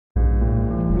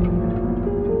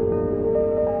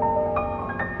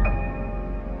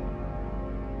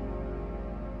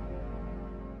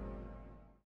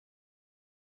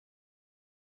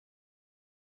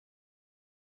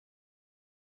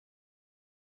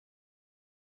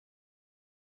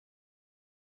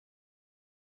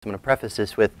I'm going to preface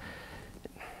this with,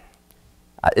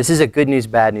 this is a good news,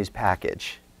 bad news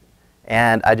package.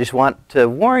 And I just want to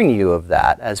warn you of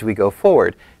that as we go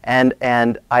forward. And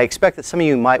I expect that some of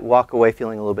you might walk away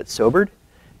feeling a little bit sobered.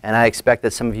 And I expect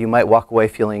that some of you might walk away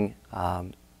feeling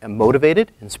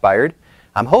motivated, inspired.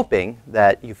 I'm hoping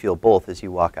that you feel both as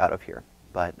you walk out of here.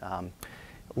 But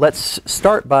let's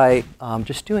start by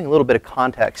just doing a little bit of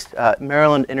context.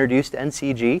 Maryland introduced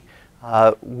NCG.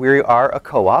 We are a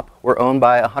co-op. We're owned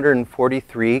by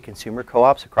 143 consumer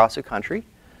co-ops across the country.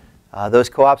 Those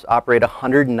co-ops operate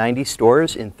 190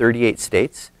 stores in 38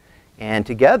 states. And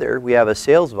together, we have a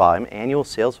sales volume, annual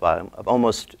sales volume, of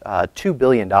almost $2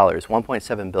 billion,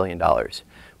 $1.7 billion,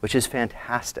 which is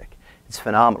fantastic. It's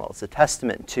phenomenal. It's a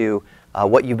testament to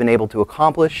what you've been able to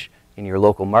accomplish in your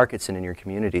local markets and in your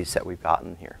communities that we've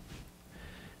gotten here.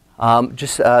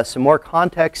 Just some more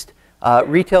context.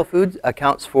 Retail food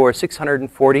accounts for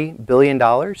 $640 billion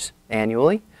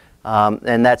annually,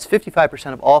 and that's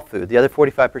 55% of all food. The other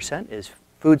 45% is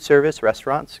food service,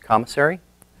 restaurants, commissary.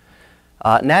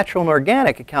 Natural and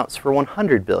organic accounts for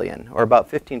 $100 billion, or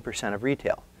about 15% of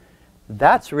retail.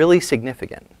 That's really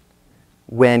significant.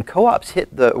 When co-ops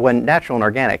when natural and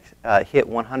organic hit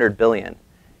 $100 billion,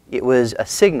 it was a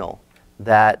signal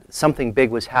that something big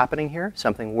was happening here,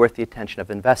 something worth the attention of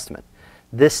investment.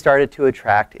 This started to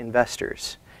attract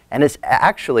investors. And it's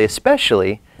actually,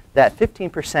 especially, that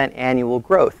 15% annual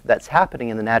growth that's happening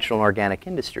in the natural and organic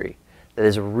industry that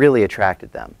has really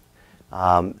attracted them.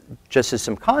 Just as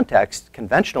some context,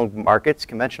 conventional markets,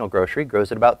 conventional grocery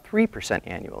grows at about 3%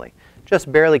 annually, just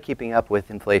barely keeping up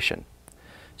with inflation.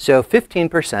 So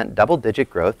 15% double-digit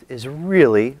growth is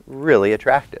really, really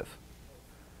attractive.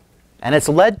 And it's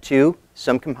led to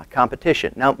some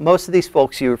competition. Now, most of these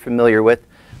folks you're familiar with,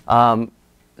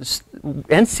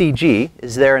 NCG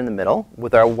is there in the middle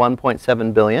with our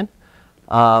 $1.7 billion.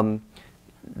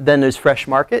 Then there's Fresh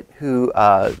Market, who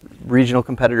regional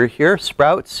competitor here,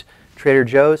 Sprouts, Trader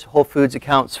Joe's, Whole Foods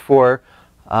accounts for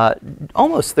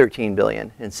almost $13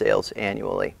 billion in sales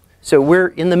annually. So we're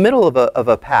in the middle of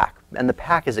a pack, and the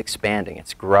pack is expanding,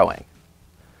 it's growing.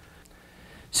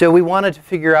 So we wanted to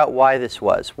figure out why this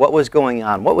was. What was going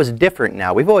on? What was different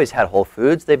now? We've always had Whole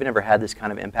Foods. They've never had this kind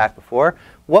of impact before.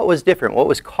 What was different? What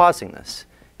was causing this?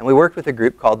 And we worked with a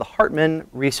group called the Hartman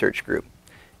Research Group.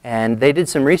 And they did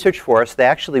some research for us. They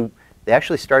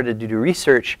actually started to do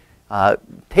research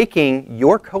taking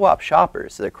your co-op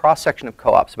shoppers, the cross-section of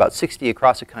co-ops, about 60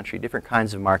 across the country, different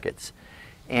kinds of markets.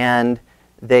 And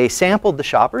they sampled the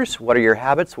shoppers. What are your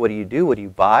habits? What do you do? What do you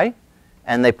buy?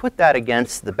 And they put that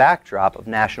against the backdrop of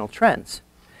national trends.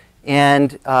 And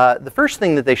the first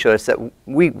thing that they showed us that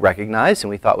we recognized and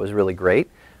we thought was really great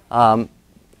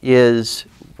is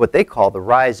what they call the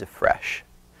rise of fresh.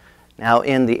 Now,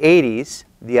 in the 80s,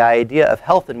 the idea of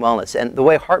health and wellness, and the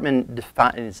way Hartman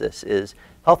defines this is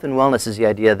health and wellness is the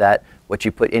idea that what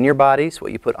you put in your bodies,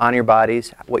 what you put on your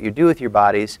bodies, what you do with your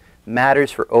bodies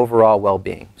matters for overall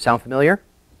well-being. Sound familiar?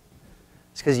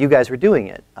 It's because you guys were doing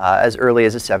it as early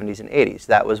as the 70s and 80s.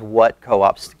 That was what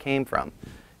co-ops came from.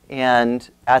 And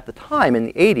at the time, in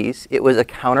the 80s, it was a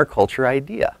counterculture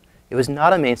idea. It was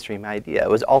not a mainstream idea. It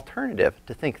was alternative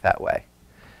to think that way.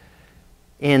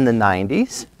 In the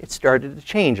 90s, it started to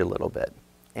change a little bit.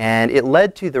 And it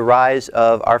led to the rise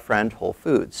of our friend Whole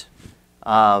Foods.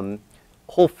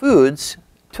 Whole Foods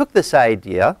took this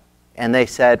idea and they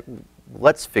said,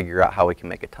 let's figure out how we can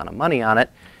make a ton of money on it.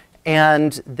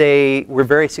 And they were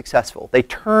very successful. They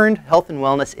turned health and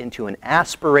wellness into an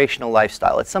aspirational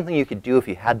lifestyle. It's something you could do if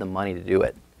you had the money to do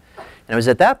it. And it was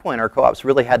at that point our co-ops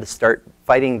really had to start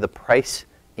fighting the price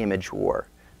image war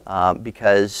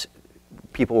because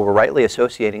people were rightly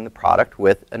associating the product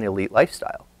with an elite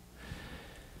lifestyle.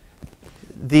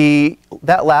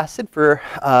 That lasted for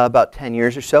about 10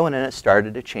 years or so, and then it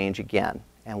started to change again.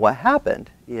 And what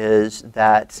happened is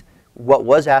that what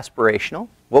was aspirational,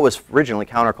 what was originally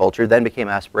counterculture, then became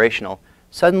aspirational,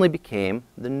 suddenly became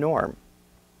the norm.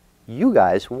 You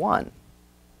guys won.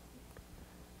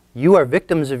 You are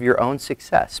victims of your own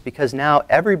success because now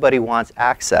everybody wants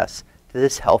access to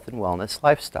this health and wellness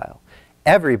lifestyle.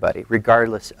 Everybody,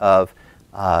 regardless of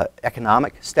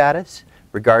economic status,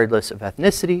 regardless of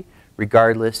ethnicity,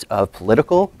 regardless of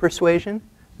political persuasion,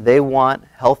 they want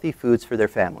healthy foods for their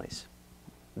families.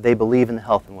 They believe in the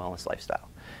health and wellness lifestyle.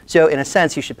 So in a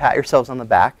sense, you should pat yourselves on the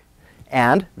back,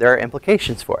 and there are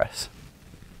implications for us.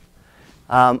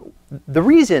 The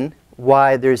reason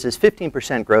why there's this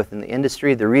 15% growth in the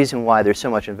industry, the reason why there's so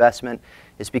much investment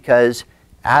is because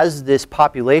as this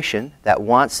population that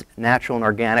wants natural and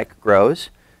organic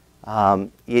grows,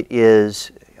 it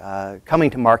is coming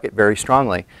to market very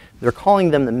strongly. They're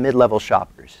calling them the mid-level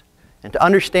shoppers. And to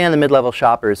understand the mid-level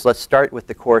shoppers, let's start with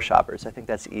the core shoppers. I think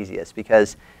that's the easiest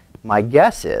because my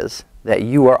guess is that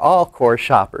you are all core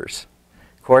shoppers.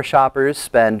 Core shoppers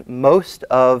spend most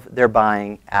of their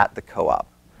buying at the co-op.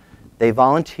 They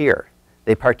volunteer.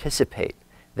 They participate.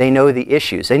 They know the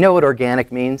issues. They know what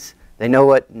organic means. They know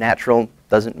what natural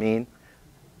doesn't mean.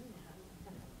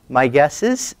 My guess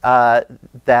is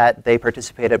that they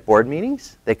participate at board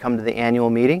meetings. They come to the annual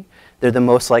meeting. They're the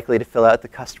most likely to fill out the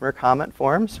customer comment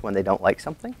forms when they don't like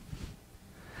something.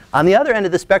 On the other end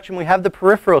of the spectrum, we have the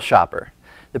peripheral shopper.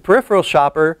 The peripheral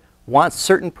shopper wants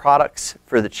certain products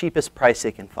for the cheapest price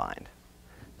they can find.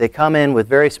 They come in with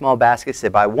very small baskets. They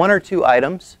buy 1 or 2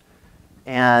 items,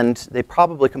 and they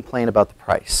probably complain about the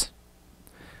price.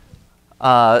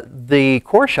 The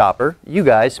core shopper, you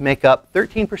guys, make up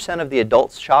 13% of the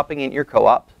adults shopping in your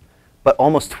co-op, but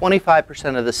almost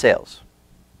 25% of the sales.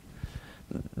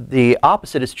 The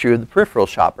opposite is true of the peripheral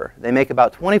shopper. They make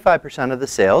about 25% of the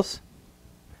sales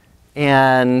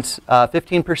and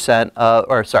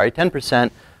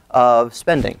 10% of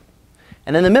spending.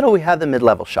 And in the middle, we have the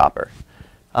mid-level shopper.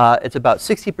 It's about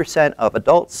 60% of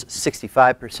adults,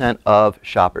 65% of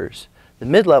shoppers. The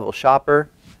mid-level shopper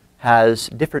has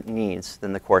different needs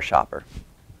than the core shopper.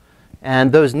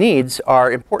 And those needs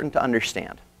are important to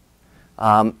understand.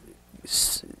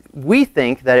 We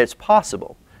think that it's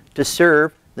possible to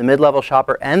serve the mid-level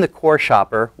shopper and the core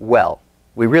shopper well.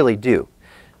 We really do.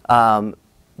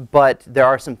 But there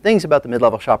are some things about the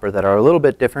mid-level shopper that are a little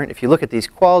bit different. If you look at these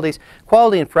qualities,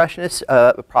 quality and freshness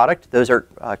of product, those are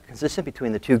consistent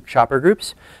between the 2 shopper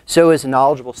groups. So is a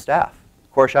knowledgeable staff.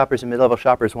 Core shoppers and mid-level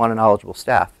shoppers want a knowledgeable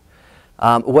staff.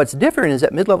 What's different is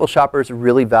that mid-level shoppers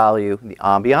really value the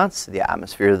ambiance, the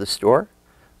atmosphere of the store.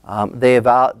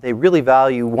 They really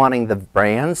value wanting the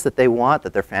brands that they want,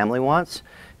 that their family wants.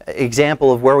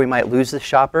 Example of where we might lose this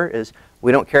shopper is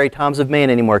we don't carry Tom's of Maine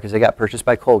anymore because they got purchased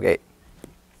by Colgate.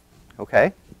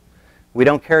 Okay? We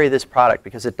don't carry this product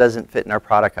because it doesn't fit in our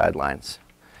product guidelines.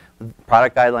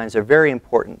 Product guidelines are very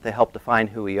important. They help define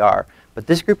who we are. But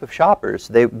this group of shoppers,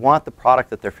 they want the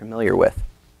product that they're familiar with.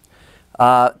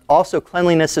 Also,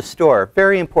 cleanliness of store,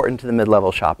 very important to the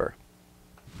mid-level shopper.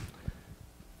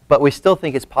 But we still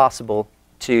think it's possible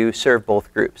to serve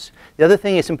both groups. The other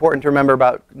thing it's important to remember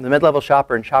about the mid-level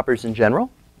shopper and shoppers in general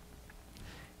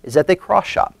is that they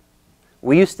cross-shop.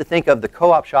 We used to think of the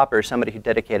co-op shopper as somebody who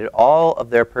dedicated all of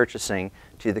their purchasing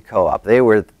to the co-op. They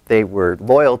were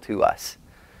loyal to us.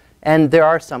 And there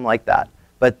are some like that.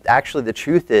 But actually the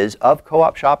truth is, of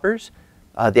co-op shoppers,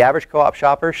 the average co-op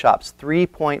shopper shops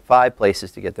 3.5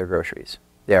 places to get their groceries.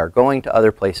 They are going to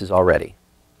other places already.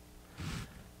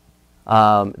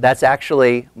 That's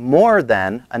actually more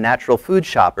than a natural food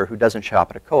shopper who doesn't shop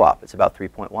at a co-op. It's about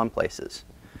 3.1 places.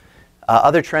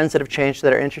 Other trends that have changed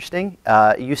that are interesting,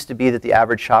 it used to be that the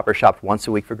average shopper shopped once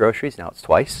a week for groceries. Now it's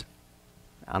twice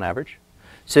on average.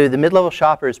 So the mid-level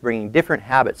shopper is bringing different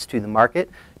habits to the market,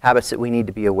 habits that we need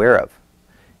to be aware of.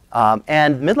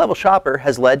 And the mid-level shopper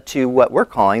has led to what we're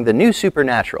calling the new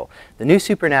supernatural. The new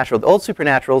supernatural, the old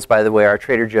supernaturals, by the way, are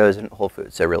Trader Joe's and Whole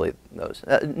Foods. They're really those.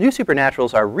 New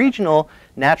supernaturals are regional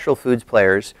natural foods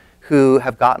players who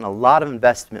have gotten a lot of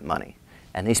investment money.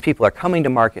 And these people are coming to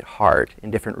market hard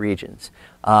in different regions.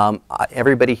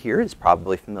 Everybody here is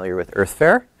probably familiar with Earth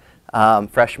Fare,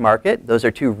 Fresh Market. Those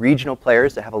are 2 regional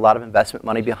players that have a lot of investment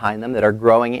money behind them that are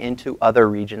growing into other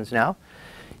regions now.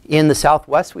 In the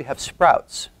Southwest, we have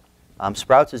Sprouts.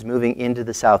 Sprouts is moving into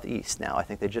the Southeast now. I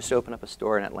think they just opened up a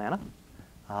store in Atlanta,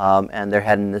 and they're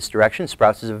heading in this direction.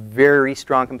 Sprouts is a very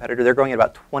strong competitor. They're growing at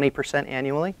about 20%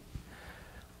 annually.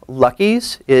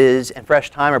 Lucky's and Fresh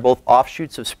Thyme are both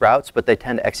offshoots of Sprouts, but they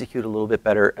tend to execute a little bit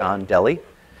better on deli.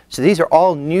 So these are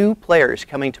all new players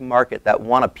coming to market that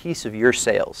want a piece of your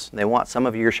sales. They want some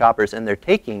of your shoppers, and they're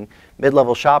taking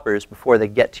mid-level shoppers before they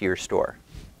get to your store.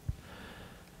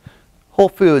 Whole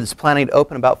Foods planning to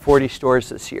open about 40 stores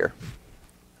this year.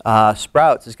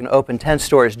 Sprouts is going to open 10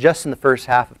 stores just in the first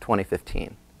half of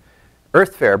 2015.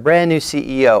 Earth Fare, brand new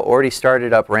CEO, already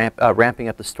started up ramping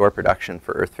up the store production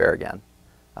for Earth Fare again.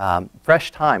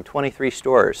 Fresh Thyme, 23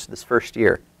 stores this first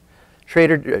year.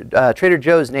 Trader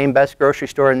Joe's named best grocery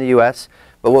store in the U.S.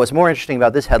 But what was more interesting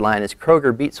about this headline is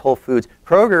Kroger beats Whole Foods.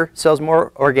 Kroger sells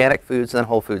more organic foods than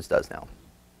Whole Foods does now.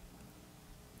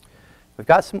 We've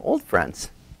got some old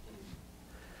friends.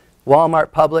 Walmart,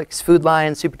 Publix, Food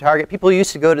Lion, Super Target. People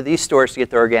used to go to these stores to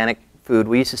get their organic food.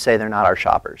 We used to say they're not our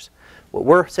shoppers. What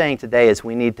we're saying today is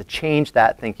we need to change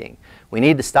that thinking. We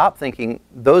need to stop thinking,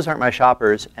 those aren't my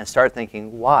shoppers, and start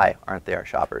thinking, why aren't they our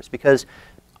shoppers? Because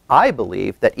I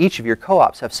believe that each of your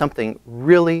co-ops have something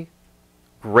really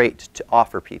great to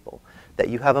offer people. that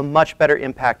you have a much better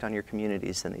impact on your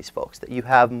communities than these folks, that you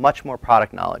have much more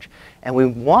product knowledge. And we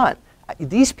want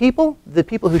these people, the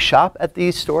people who shop at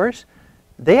these stores,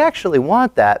 they actually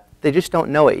want that. They just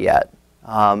don't know it yet.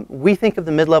 We think of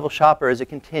the mid-level shopper as a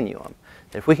continuum.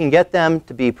 If we can get them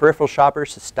to be peripheral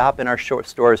shoppers, to stop in our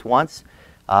stores once,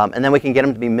 and then we can get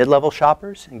them to be mid-level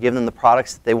shoppers and give them the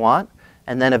products that they want,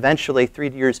 and then eventually, 3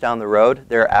 years down the road,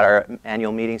 they're at our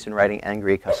annual meetings and writing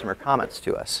angry customer comments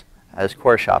to us as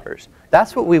core shoppers.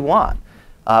 That's what we want.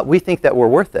 We think that we're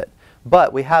worth it.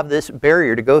 But we have this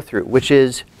barrier to go through, which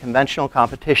is conventional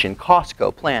competition.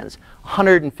 Costco plans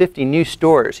 150 new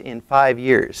stores in 5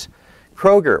 years.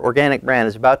 Kroger, organic brand,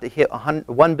 is about to hit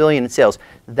 $1 billion in sales.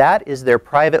 That is their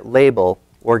private label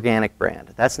organic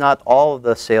brand. That's not all of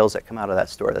the sales that come out of that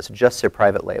store. That's just their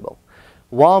private label.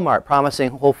 Walmart promising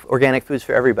whole organic foods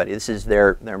for everybody. This is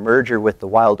their merger with the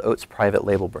Wild Oats private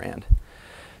label brand.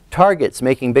 Target's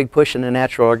making big push into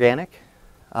natural organic.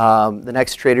 The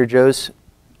next Trader Joe's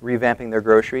revamping their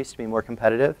groceries to be more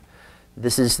competitive.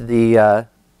 This is the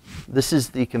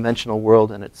conventional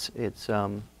world, and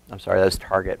I'm sorry, that was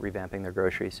Target revamping their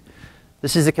groceries.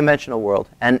 This is the conventional world,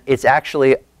 and it's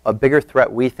actually a bigger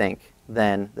threat, we think,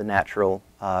 than the natural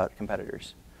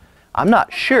competitors. I'm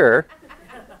not sure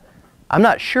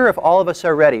if all of us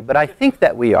are ready, but I think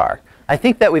that we are. I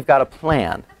think that we've got a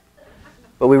plan,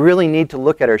 but we really need to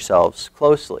look at ourselves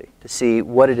closely to see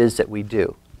what it is that we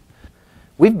do.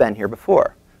 We've been here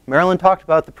before. Marilyn talked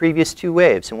about the previous 2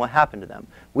 waves and what happened to them.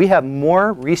 We have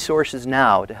more resources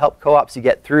now to help co-ops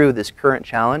get through this current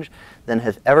challenge than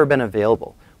has ever been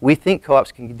available. We think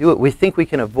co-ops can do it. We think we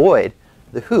can avoid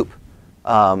the hoop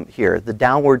here, the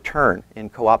downward turn in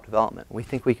co-op development. We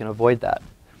think we can avoid that.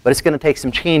 But it's going to take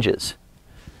some changes.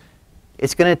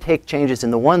 It's going to take changes,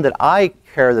 and the one that I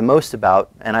care the most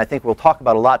about, and I think we'll talk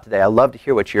about a lot today, I'd love to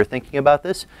hear what you're thinking about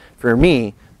this. For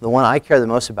me, the one I care the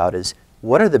most about is,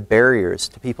 what are the barriers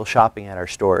to people shopping at our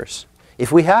stores?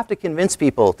 If we have to convince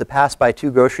people to pass by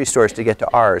 2 grocery stores to get to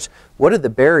ours, what are the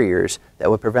barriers that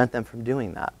would prevent them from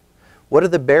doing that? What are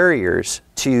the barriers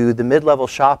to the mid-level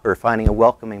shopper finding a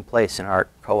welcoming place in our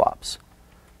co-ops?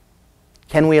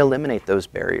 Can we eliminate those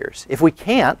barriers? If we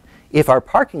can't, if our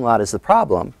parking lot is the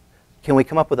problem, can we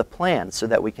come up with a plan so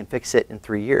that we can fix it in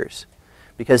 3 years?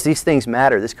 Because these things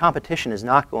matter. This competition is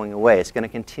not going away. It's going to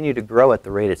continue to grow at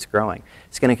the rate it's growing.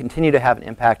 It's going to continue to have an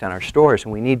impact on our stores,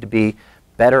 and we need to be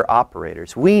better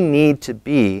operators. We need to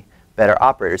be better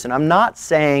operators. And I'm not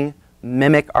saying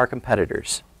mimic our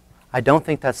competitors. I don't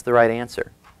think that's the right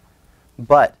answer.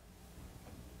 But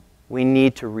we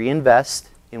need to reinvest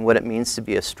in what it means to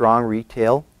be a strong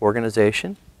retail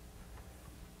organization,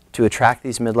 to attract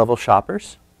these mid-level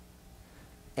shoppers,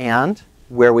 and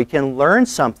where we can learn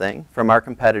something from our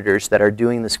competitors that are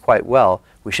doing this quite well,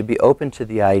 we should be open to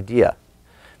the idea.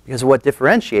 Because what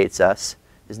differentiates us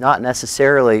is not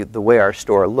necessarily the way our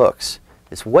store looks.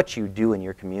 It's what you do in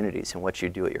your communities and what you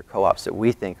do at your co-ops that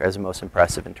we think is most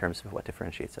impressive in terms of what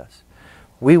differentiates us.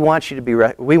 We want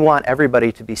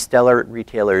everybody to be stellar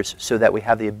retailers so that we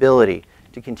have the ability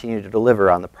to continue to deliver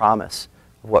on the promise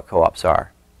of what co-ops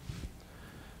are.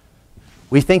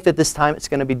 We think that this time it's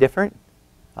going to be different.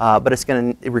 But it's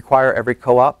going to require every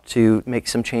co-op to make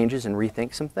some changes and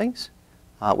rethink some things.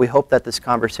 We hope that this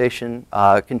conversation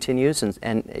continues,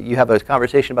 and you have a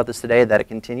conversation about this today, that it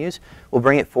continues. We'll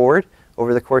bring it forward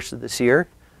over the course of this year.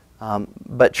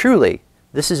 But truly,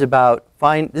 this is about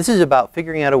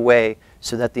figuring out a way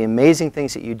so that the amazing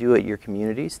things that you do at your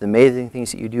communities, the amazing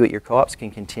things that you do at your co-ops can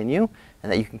continue,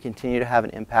 and that you can continue to have an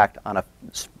impact on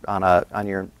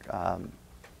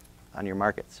your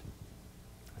markets.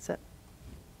 That's it.